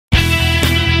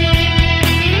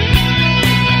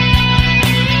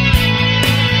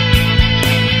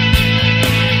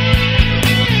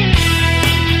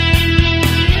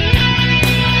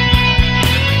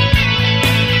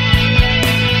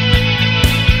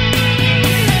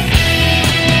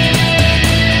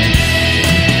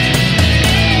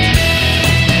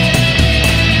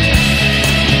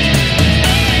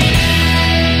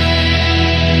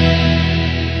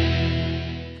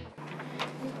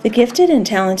Gifted and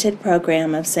Talented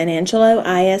program of San Angelo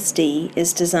ISD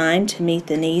is designed to meet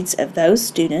the needs of those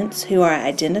students who are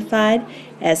identified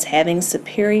as having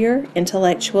superior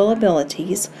intellectual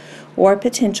abilities or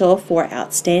potential for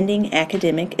outstanding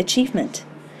academic achievement.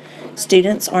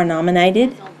 Students are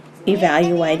nominated,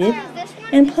 evaluated,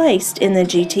 and placed in the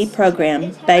GT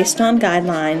program based on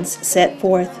guidelines set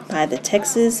forth by the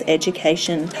Texas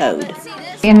Education Code.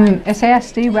 In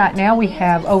SAISD right now we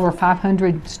have over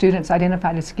 500 students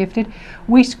identified as gifted.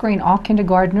 We screen all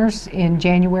kindergartners in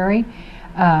January,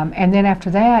 and then after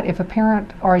that, if a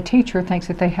parent or a teacher thinks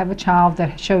that they have a child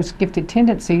that shows gifted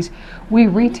tendencies, we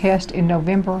retest in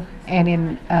November and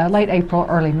in late April,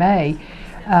 early May.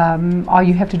 All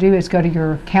you have to do is go to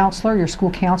your counselor, your school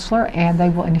counselor, and they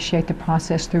will initiate the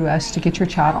process through us to get your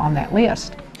child on that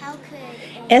list.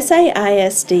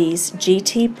 SAISD's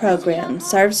GT program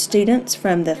serves students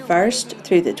from the 1st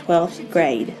through the 12th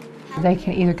grade. They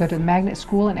can either go to the magnet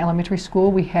school and elementary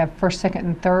school. We have 1st, 2nd,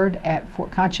 and 3rd at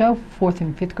Fort Concho, 4th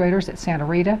and 5th graders at Santa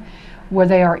Rita. Where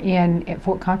they are in at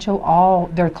Fort Concho, all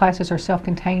their classes are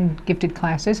self-contained gifted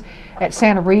classes. At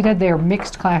Santa Rita, they're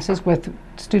mixed classes with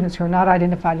students who are not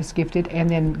identified as gifted and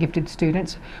then gifted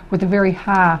students, with a very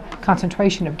high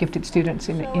concentration of gifted students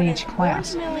in each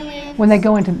class. When they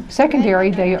go into secondary,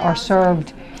 they are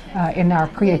served in our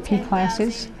pre-AP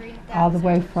classes all the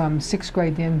way from 6th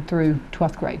grade then through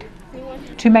 12th grade.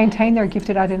 To maintain their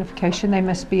gifted identification, they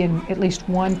must be in at least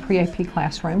one pre-AP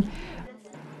classroom.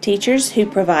 Teachers who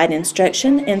provide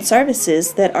instruction and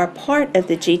services that are part of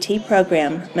the GT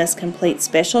program must complete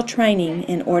special training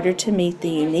in order to meet the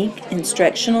unique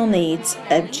instructional needs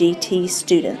of GT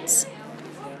students.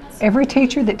 Every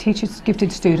teacher that teaches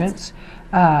gifted students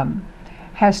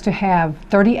has to have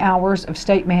 30 hours of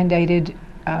state-mandated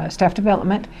staff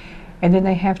development, and then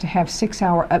they have to have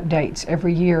 6-hour updates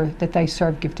every year that they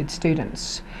serve gifted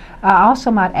students. I also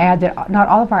might add that not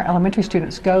all of our elementary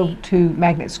students go to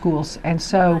magnet schools, and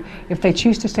so if they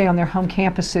choose to stay on their home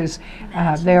campuses,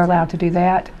 they're allowed to do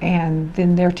that, and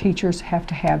then their teachers have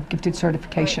to have gifted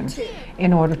certification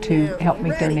in order to help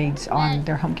meet their needs on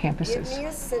their home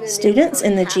campuses. Students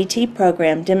in the GT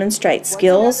program demonstrate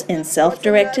skills in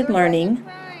self-directed learning,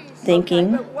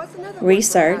 thinking,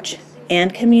 research,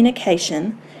 and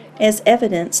communication, as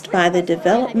evidenced by the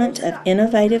development of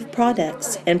innovative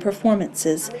products and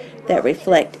performances that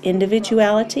reflect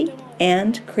individuality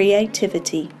and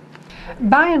creativity.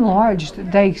 By and large,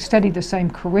 they study the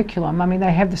same curriculum. I mean,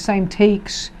 they have the same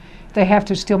TEKS, they have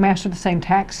to still master the same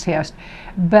tax test,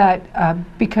 but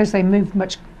because they move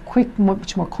much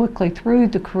more quickly through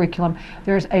the curriculum,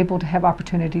 they're able to have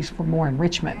opportunities for more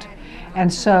enrichment.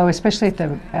 And so, especially at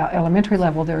the elementary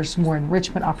level, there's more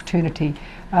enrichment opportunity,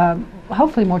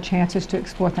 hopefully more chances to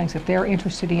explore things that they're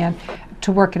interested in,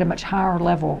 to work at a much higher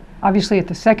level. Obviously at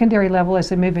the secondary level, as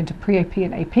they move into pre-AP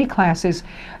and AP classes,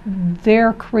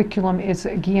 their curriculum is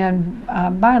again,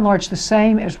 by and large, the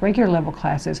same as regular level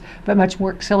classes, but much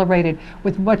more accelerated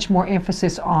with much more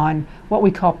emphasis on what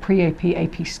we call pre-AP,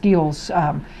 AP skills,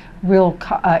 real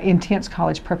intense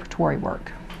college preparatory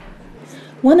work.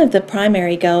 One of the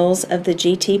primary goals of the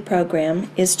GT program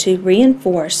is to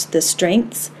reinforce the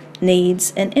strengths,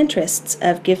 needs, and interests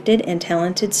of gifted and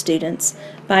talented students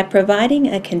by providing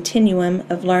a continuum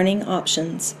of learning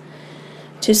options.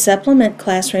 To supplement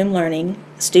classroom learning,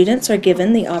 students are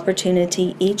given the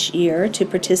opportunity each year to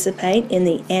participate in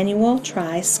the annual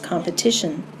TRICE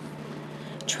competition.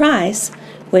 TRICE,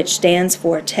 which stands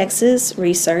for Texas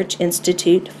Research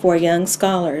Institute for Young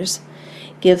Scholars,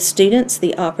 gives students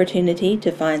the opportunity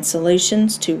to find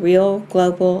solutions to real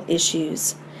global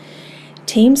issues.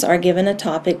 Teams are given a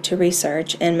topic to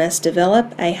research and must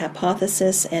develop a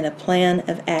hypothesis and a plan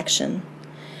of action.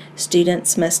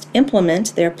 Students must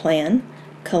implement their plan,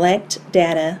 collect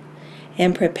data,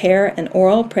 and prepare an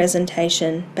oral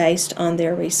presentation based on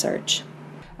their research.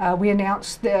 We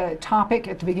announced the topic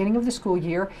at the beginning of the school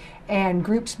year, and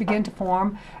groups begin to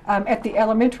form. At the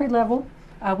elementary level,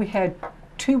 we had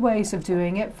 2 ways of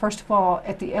doing it. First of all,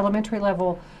 at the elementary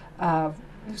level,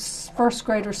 1st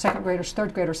graders, 2nd graders,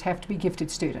 3rd graders have to be gifted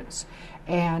students.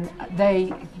 And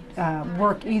they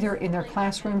work either in their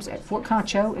classrooms at Fort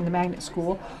Concho in the magnet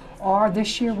school, or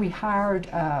this year we hired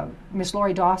Ms.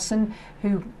 Lori Dawson,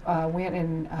 who went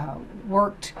and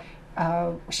worked.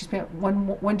 She spent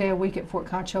one day a week at Fort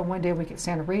Concho, 1 day a week at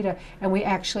Santa Rita, and we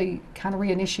actually kind of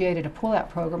reinitiated a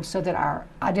pull-out program so that our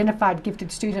identified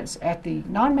gifted students at the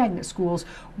non-magnet schools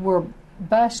were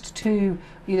bused to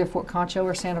either Fort Concho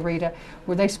or Santa Rita,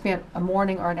 where they spent a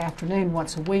morning or an afternoon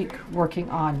once a week working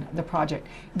on the project.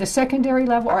 The secondary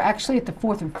level, or actually at the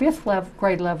 4th and 5th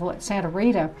grade level at Santa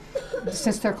Rita,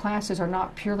 since their classes are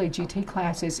not purely GT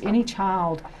classes, any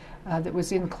child that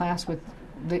was in class with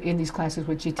in these classes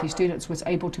with GT students was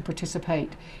able to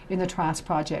participate in the TRICE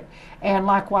project. And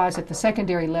likewise at the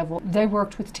secondary level, they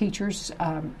worked with teachers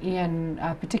in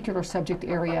a particular subject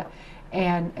area,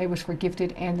 and it was for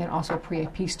gifted and then also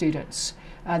pre-AP students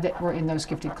that were in those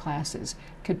gifted classes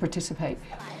could participate.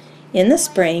 In the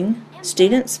spring,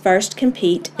 students first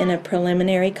compete in a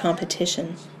preliminary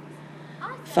competition.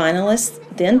 Finalists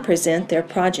then present their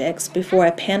projects before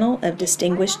a panel of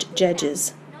distinguished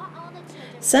judges.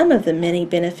 Some of the many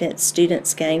benefits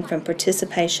students gain from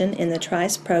participation in the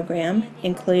TRICE program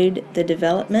include the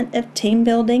development of team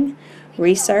building,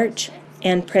 research,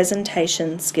 and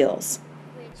presentation skills.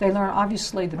 They learn,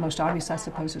 obviously, the most obvious, I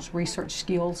suppose, is research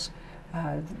skills,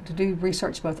 to do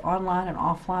research both online and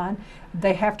offline.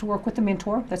 They have to work with a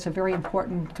mentor. That's a very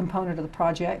important component of the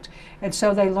project. And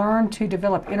so they learn to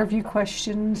develop interview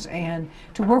questions and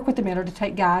to work with the mentor, to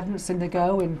take guidance and to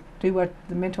go and do what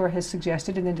the mentor has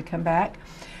suggested and then to come back.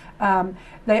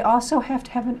 They also have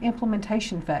to have an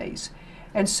implementation phase.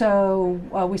 And so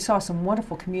we saw some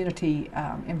wonderful community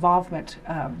involvement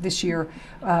this year,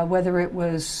 whether it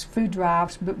was food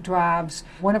drives, book drives.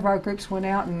 One of our groups went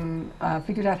out and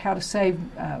figured out how to save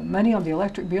money on the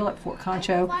electric bill at Fort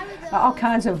Concho. All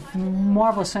kinds of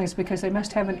marvelous things, because they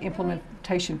must have an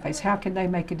implementation phase. How can they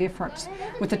make a difference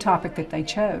with the topic that they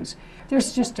chose?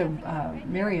 There's just a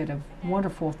myriad of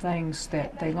wonderful things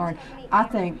that they learn. I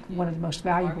think one of the most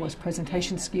valuable is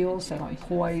presentation skills. They learn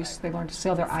poise. They learn to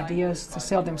sell their ideas, to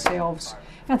sell themselves.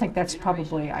 And I think that's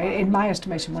probably, in my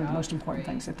estimation, one of the most important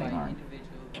things that they learn.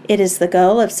 It is the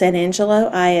goal of San Angelo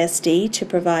ISD to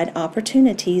provide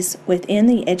opportunities within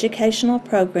the educational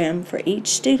program for each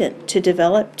student to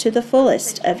develop to the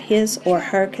fullest of his or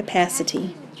her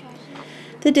capacity.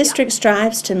 The district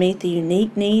strives to meet the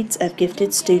unique needs of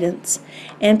gifted students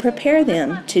and prepare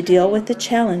them to deal with the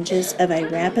challenges of a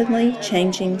rapidly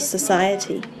changing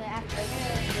society.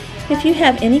 If you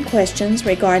have any questions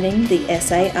regarding the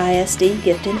SAISD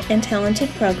Gifted and Talented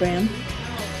program,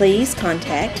 please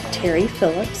contact Terry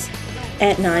Phillips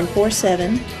at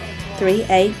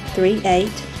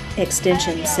 947-3838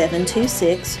 extension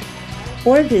 726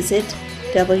 or visit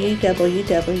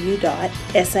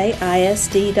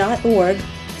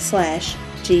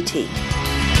www.saisd.org/GT.